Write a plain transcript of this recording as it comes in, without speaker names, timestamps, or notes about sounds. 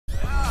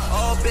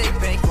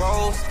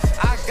rose.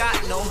 I got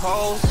no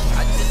hoes.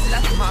 I just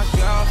left my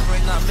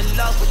girlfriend. I'm in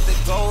love with the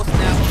ghost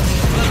now.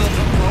 He's full of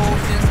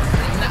emotions,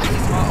 and now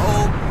he's my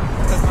old.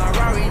 Cause my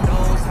Rari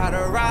knows how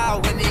to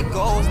ride when it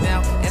goes now.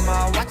 And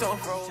my watch on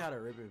froze. Tired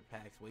of ripping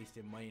packs,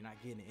 wasting money, not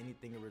getting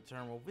anything in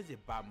return? Well, visit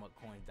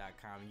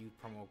buymuckcoins.com and use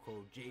promo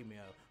code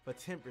Jmell for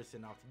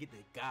 10% off to get the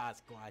God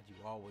Squad you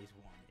always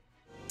wanted.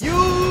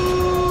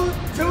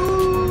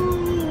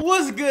 YouTube,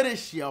 what's good?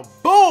 It's your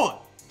boy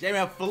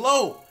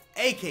Jmellflo,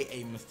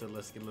 aka Mr.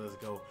 Let's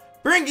Go,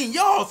 bringing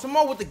y'all some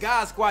more with the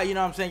God Squad. You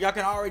know what I'm saying? Y'all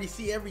can already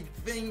see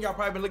everything y'all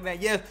probably been looking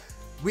at. Yes,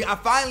 I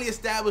finally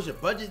established a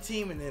budget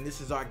team, and then this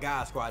is our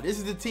God Squad. This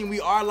is the team we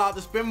are allowed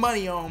to spend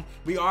money on.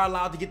 We are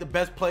allowed to get the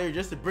best players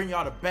just to bring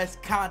y'all the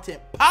best content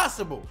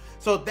possible.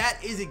 So that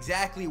is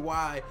exactly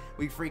why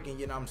we freaking,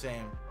 you know what I'm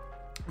saying,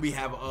 we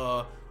have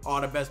all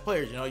the best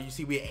players. You know, you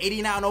see we had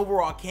 89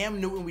 overall.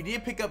 Cam Newton, we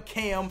did pick up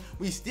Cam.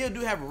 We still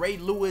do have Ray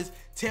Lewis,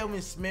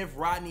 Telvin Smith,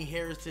 Rodney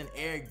Harrison,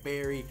 Eric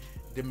Berry.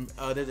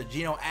 There's a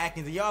Geno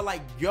Atkins, and y'all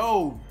like,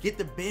 yo, get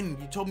the Ben.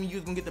 You told me you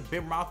was gonna get the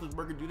Ben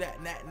Roethlisberger, do that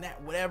and that and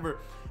that, whatever.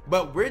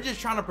 But we're just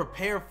trying to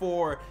prepare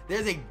for,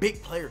 there's a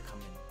big player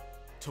coming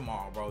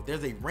tomorrow, bro.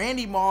 There's a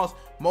Randy Moss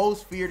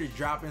most feared is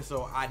dropping,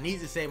 so I need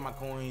to save my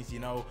coins, you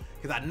know,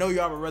 because I know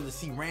y'all would rather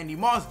see Randy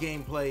Moss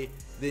gameplay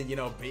than, you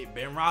know,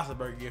 Ben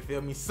Roethlisberger, you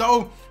feel me?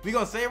 So we're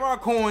gonna save our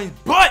coins,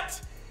 but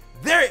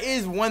there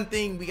is one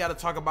thing we got to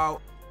talk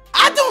about.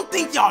 I don't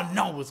think y'all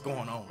know what's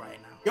going on right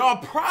now. Y'all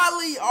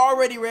probably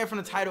already read from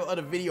the title of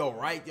the video,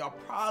 right? Y'all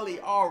probably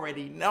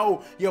already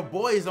know your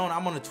boy is on.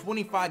 I'm on a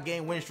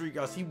 25-game win streak.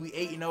 Y'all see we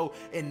 8-0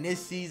 in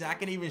this season. I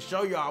can even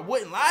show y'all. I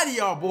wouldn't lie to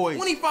y'all boys.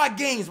 25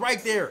 games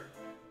right there.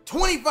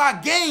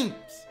 25 games.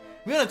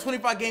 We on a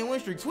 25-game win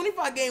streak.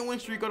 25-game win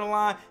streak on the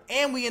line,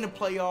 and we in the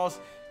playoffs.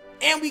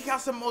 And we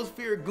got some most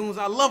feared goons.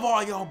 I love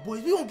all y'all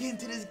boys. We gonna get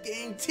into this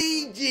game.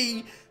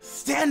 TG,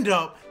 stand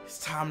up. It's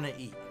time to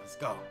eat. Let's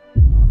go.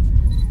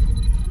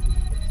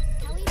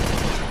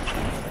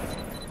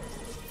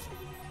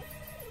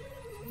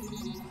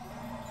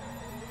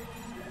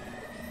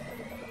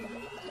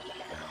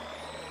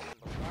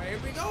 Here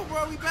we go,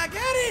 bro. We back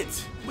at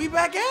it. We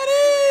back at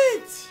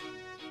it.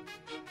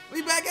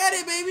 We back at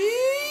it,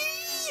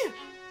 baby.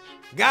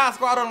 God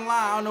Squad on the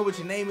line. I don't know what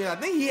your name is. I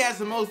think he has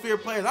the most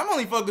feared players. I'm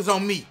only focused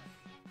on me.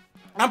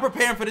 I'm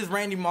preparing for this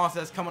Randy Moss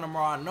that's coming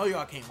tomorrow. I know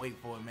y'all can't wait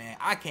for it, man.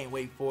 I can't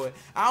wait for it.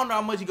 I don't know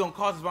how much it's gonna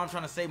cost us, but I'm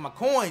trying to save my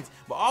coins.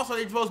 But also,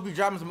 they're supposed to be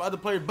dropping some other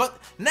players. But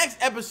next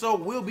episode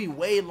will be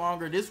way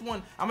longer. This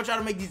one, I'm gonna try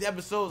to make these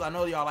episodes. I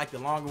know y'all like the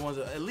longer ones,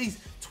 at least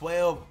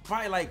 12,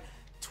 probably like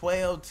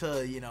 12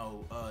 to, you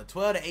know,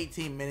 12 to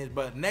 18 minutes,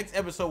 but next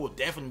episode will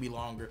definitely be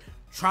longer.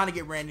 Trying to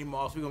get Randy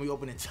Moss. We're gonna be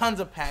opening tons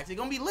of packs. It's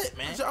gonna be lit,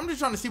 man. So I'm just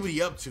trying to see what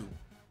he up to.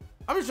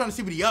 I'm just trying to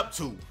see what he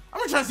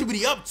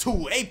up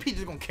to. AP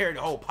just gonna carry the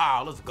whole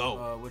pile. Let's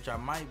go. Which I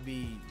might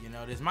be, you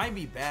know, this might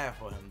be bad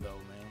for him though,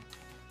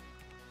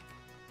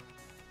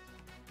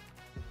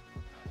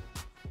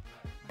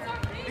 man.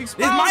 This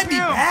might be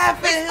bad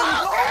for him.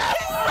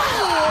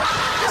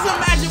 Just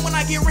imagine when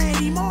I get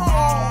Randy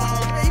Moss,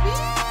 baby.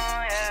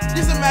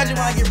 Just imagine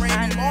when I get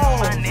Randy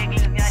Moss.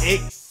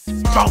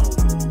 Explode.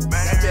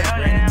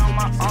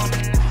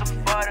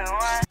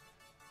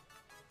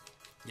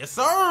 Yes,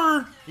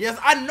 sir. Yes,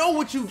 I know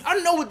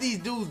what these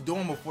dudes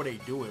doing before they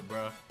do it,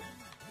 bro.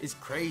 It's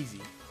crazy.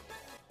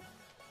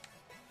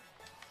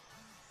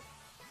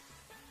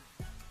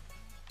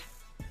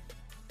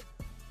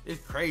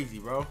 It's crazy,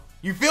 bro.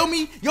 You feel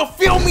me? You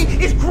feel me?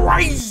 It's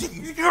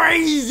crazy. It's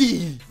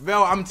crazy.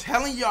 Well, I'm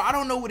telling y'all, I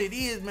don't know what it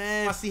is,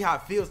 man. I see how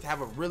it feels to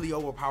have a really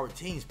overpowered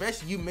team,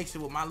 especially you mix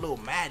it with my little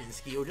Madden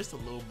skill just a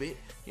little bit.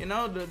 You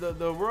know,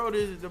 the world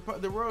is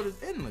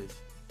endless.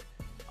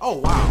 Oh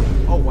wow.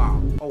 Oh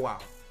wow. Oh wow.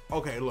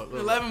 Okay, look.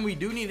 11, we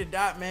do need a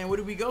dot, man. Where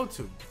do we go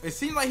to? It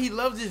seems like he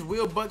loves this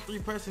Will Buck 3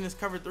 pressing this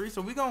cover 3,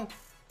 so we gonna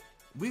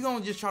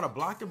just try to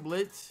block the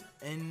blitz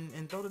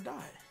and throw the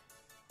dot.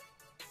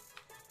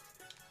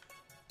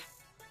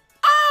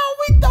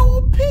 We throw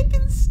a pick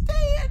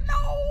instead.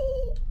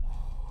 No.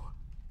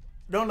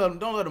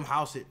 Don't let him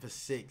house it for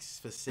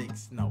six.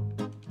 No.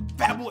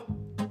 Fat boy.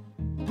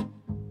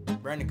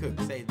 Brandon Cook,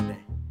 save the day.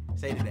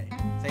 Save the day.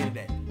 Save the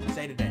day.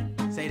 Save the day.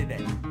 Save the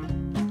day.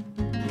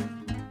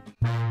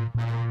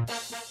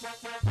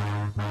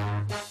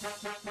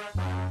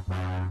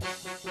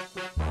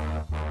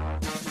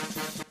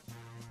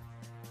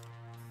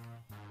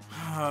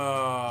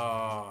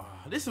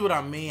 This is what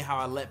I mean, how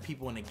I let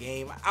people in the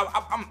game.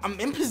 I'm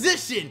in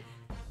position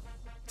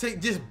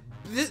to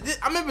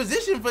I'm in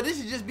position for this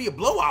to just be a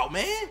blowout,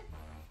 man.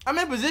 I'm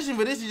in position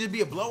for this to just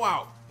be a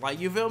blowout. Like,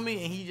 you feel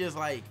me? And he just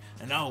like,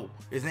 no,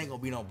 this ain't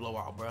gonna be no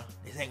blowout, bro.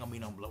 This ain't gonna be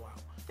no blowout.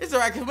 It's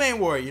alright, cause we ain't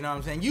worried, you know what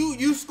I'm saying?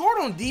 You scored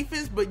on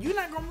defense, but you're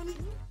not gonna be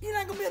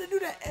able to do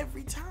that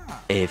every time.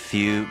 A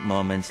few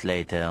moments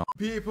later.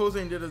 PA Post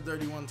ain't did us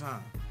dirty one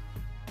time.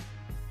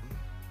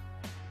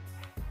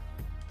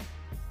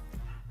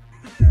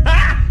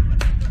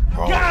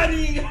 Got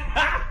him!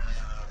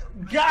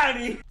 Got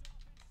him!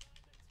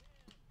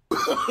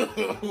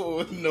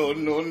 No,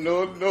 no,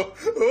 no, no.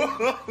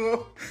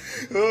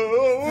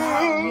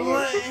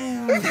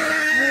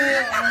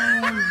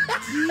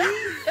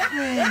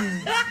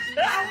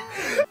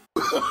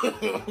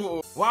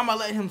 Why am I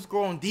letting him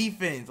score on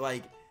defense?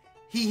 Like,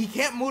 he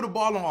can't move the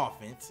ball on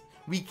offense.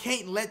 We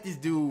can't let this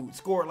dude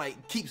score,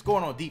 like, keep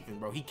scoring on defense,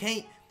 bro. He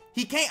can't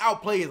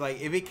outplay it. Like,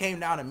 if it came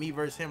down to me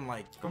versus him,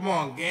 like, come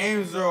on,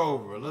 games are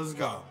over. Let's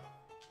go.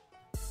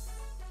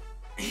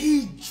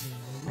 He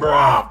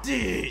dropped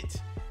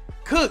it.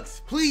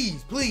 Cooks,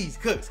 please, please,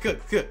 Cooks.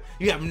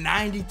 You have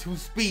 92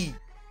 speed.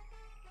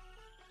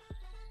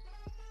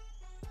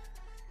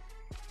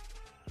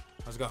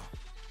 Let's go.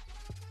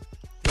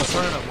 Yo,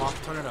 turn it up, Mom.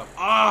 Turn it up.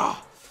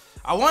 Ah,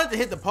 I wanted to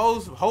hit the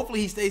post.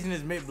 Hopefully he stays in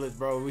his mid blitz,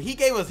 bro. He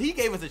gave us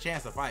a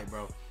chance to fight,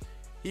 bro.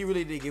 He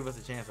really did give us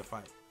a chance to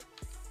fight.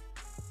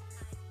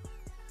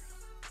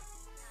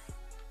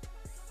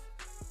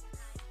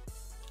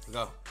 Let's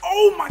go.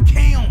 Oh my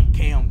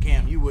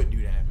Cam, you would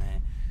do that,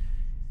 man.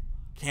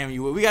 Cam,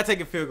 you would. We gotta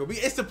take a field goal.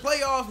 It's the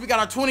playoffs. We got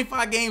our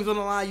 25 games on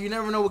the line. You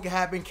never know what can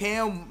happen.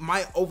 Cam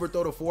might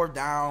overthrow the 4th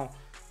down.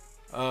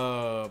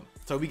 So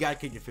we gotta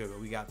kick the field goal.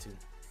 We got to.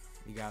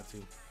 We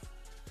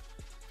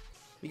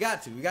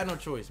got no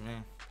choice,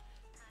 man.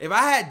 If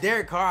I had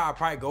Derek Carr, I'd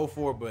probably go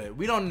for it, but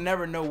we don't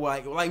never know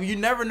what, like you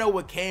never know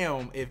with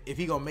Cam if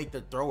he gonna make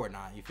the throw or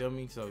not. You feel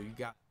me? So you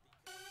got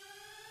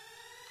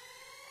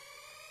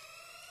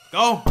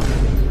go.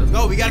 Let's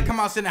go. We gotta come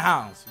out sending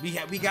hounds.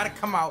 We gotta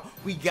come out.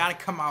 We gotta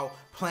come out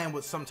playing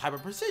with some type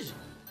of precision.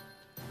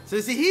 So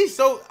see, he's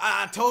so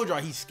I told y'all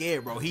he's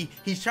scared, bro.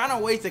 He's trying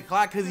to waste the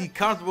clock because he's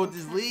comfortable with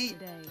this lead.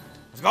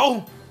 Let's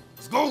go.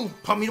 Let's go.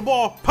 Pump me the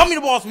ball. Pump me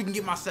the ball so we can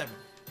get my 7.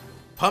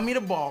 Pump me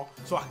the ball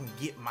so I can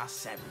get my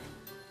 7.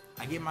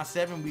 I get my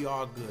 7, we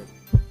all good.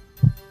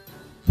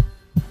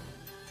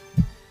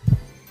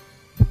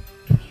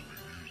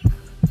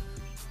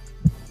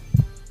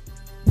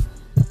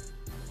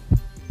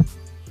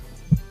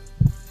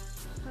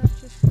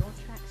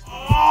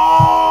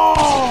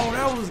 Oh,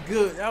 that was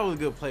good. That was a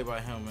good play by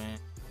him, man.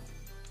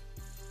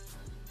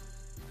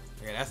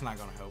 Yeah, that's not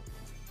gonna help.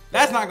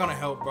 That's not gonna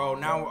help, bro.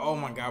 Now, oh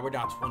my God, we're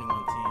down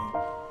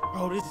 21-10.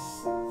 Bro, this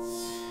is...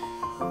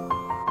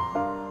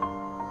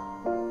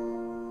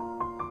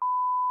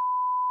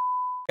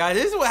 Guys,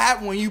 this is what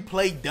happens when you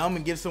play dumb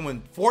and give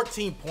someone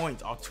 14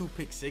 points off 2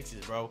 pick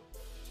sixes, bro.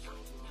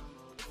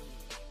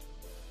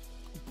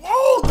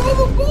 Bro,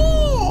 throw the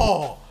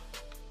ball!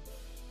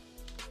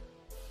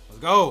 Let's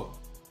go.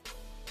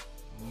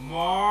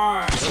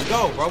 Let's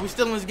go, bro. We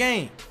still in this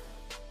game.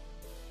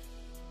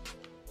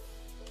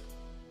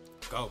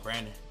 Let's go,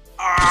 Brandon.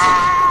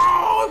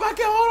 Oh, if I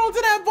can hold on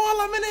to that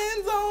ball, I'm in the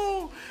end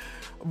zone.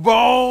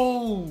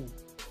 Bro.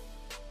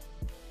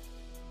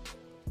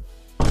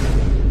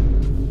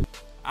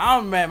 I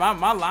don't, man,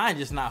 my line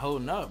just not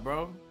holding up,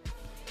 bro.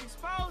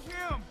 Expose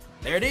him.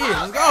 There it is.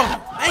 Let's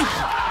go. Thank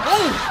you.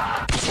 Boom.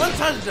 1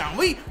 touchdown.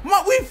 We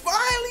finally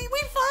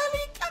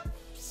got,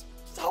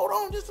 hold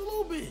on just a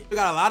little bit. We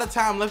got a lot of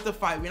time left to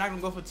fight. We're not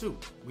gonna go for 2.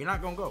 We're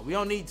not gonna go. We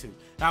don't need to.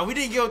 Now, if we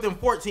didn't give them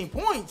 14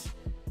 points,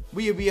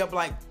 we would be up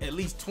like at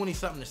least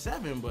 20-something to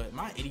 7. But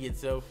my idiot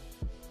self,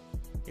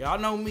 y'all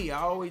know me.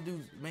 I always do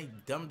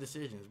make dumb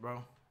decisions,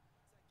 bro.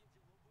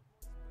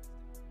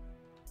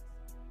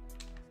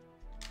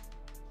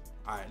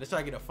 All right, let's try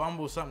to get a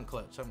fumble, something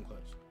clutch.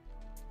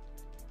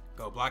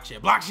 Go, block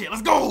shit,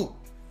 let's go!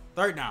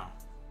 3rd down.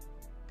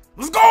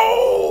 Let's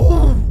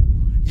go!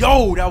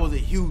 Yo, that was a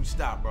huge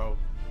stop, bro.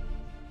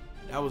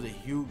 That was a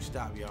huge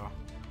stop, y'all.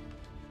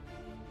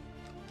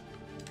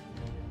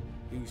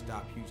 Huge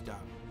stop.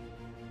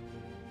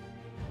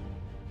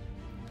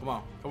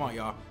 Come on,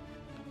 y'all.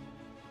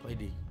 Play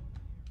D.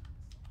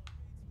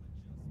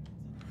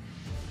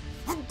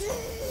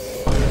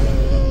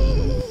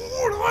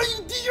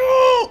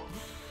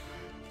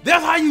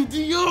 That's how you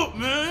D up,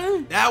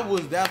 man.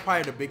 That's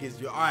probably the biggest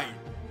deal. All right,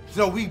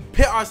 so we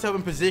put ourselves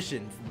in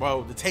position,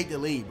 bro, to take the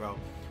lead, bro.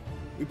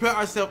 We put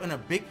ourselves in a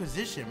big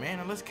position, man,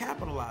 and let's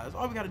capitalize. That's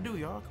all we gotta do,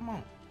 y'all. Come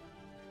on.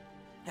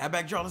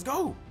 Halfback draw. Let's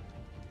go.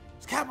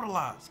 Let's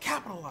capitalize.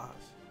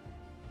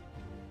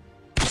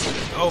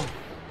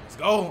 Let's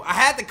go. I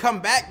had to come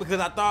back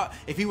because I thought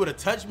if he would have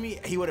touched me,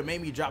 he would have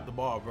made me drop the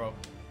ball, bro.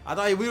 I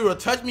thought if he would have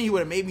touched me, he would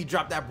have made me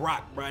drop that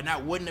Brock, bro, and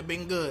that wouldn't have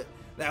been good.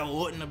 That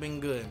wouldn't have been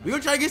good. We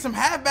gonna try to get some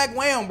halfback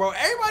wham, bro.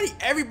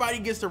 Everybody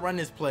gets to run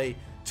this play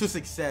to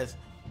success,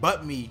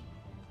 but me.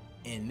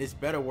 And this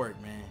better work,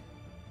 man.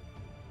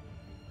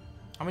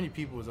 How many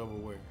people is over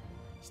where?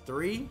 It's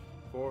 3,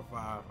 4, 5.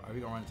 All right, we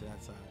gonna run to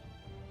that side.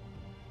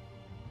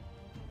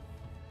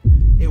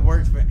 It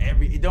works for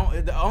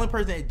the only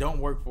person it don't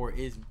work for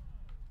is me.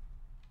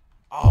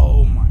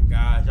 Oh my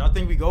gosh. Y'all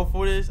think we go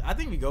for this? I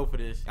think we go for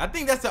this. I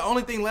think that's the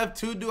only thing left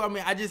to do. I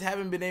mean, I just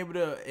haven't been able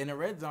to, in the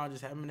red zone, I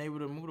just haven't been able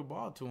to move the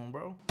ball to him,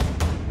 bro.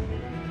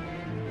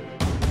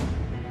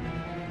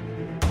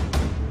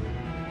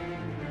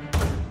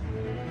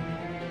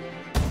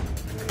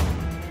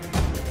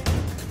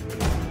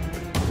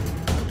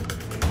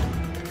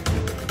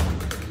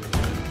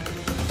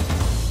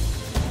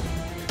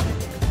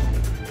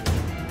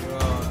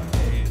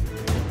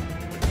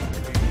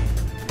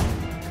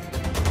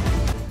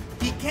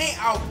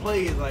 can't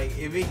outplay it. Like,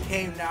 if it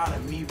came down to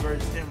me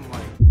versus him,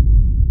 like,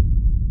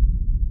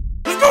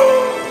 let's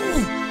go!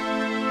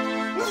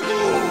 Let's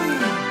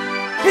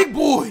go! Big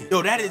boy!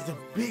 Yo, that is the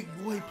big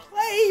boy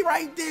play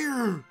right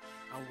there.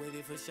 I'm with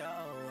it for sure.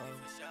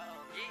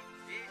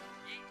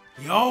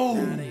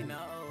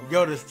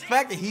 Yo, the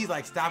fact that he's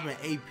like stopping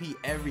AP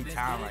every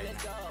time right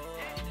now.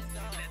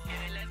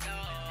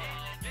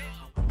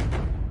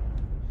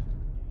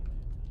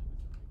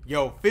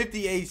 Yo,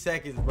 58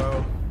 seconds,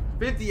 bro.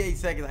 58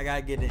 seconds, I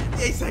gotta get in.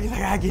 58 seconds, I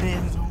gotta get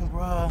in zone,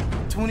 bro.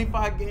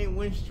 25 game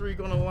win streak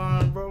on the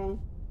line, bro.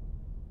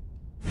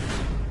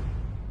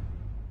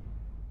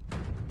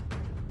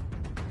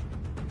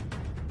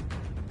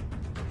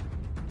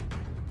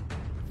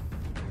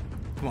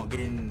 Come on, get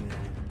in there.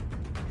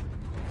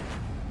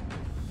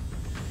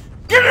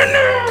 Get in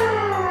there!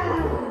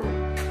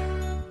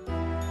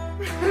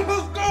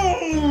 Let's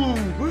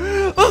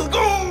go! Let's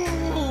go!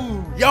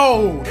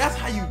 Yo, that's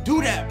how you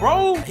do that,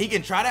 bro. He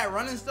can try that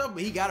running stuff,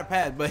 but he gotta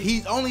pass. But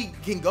he's only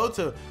can go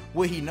to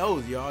what he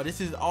knows, y'all.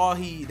 This is all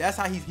that's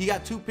how he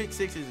got 2 pick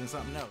sixes and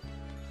something else.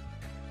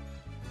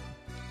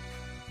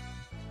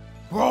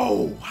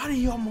 Bro, how did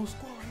he almost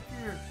score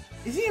right there?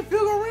 Is he in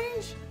field goal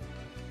range?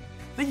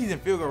 I think he's in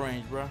field goal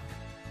range, bro.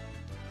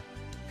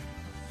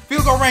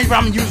 Field goal range, but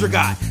I'm a user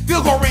god.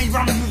 Field goal range, but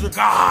I'm a user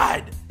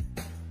god.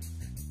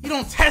 You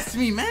don't test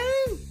me, man.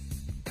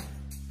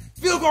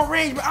 Field goal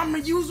range, but I'm a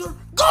user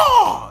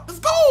god. Let's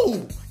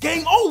go.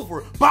 Game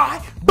over.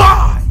 Bye.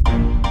 Bye.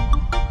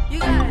 You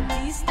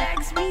gotta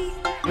D-stacks me?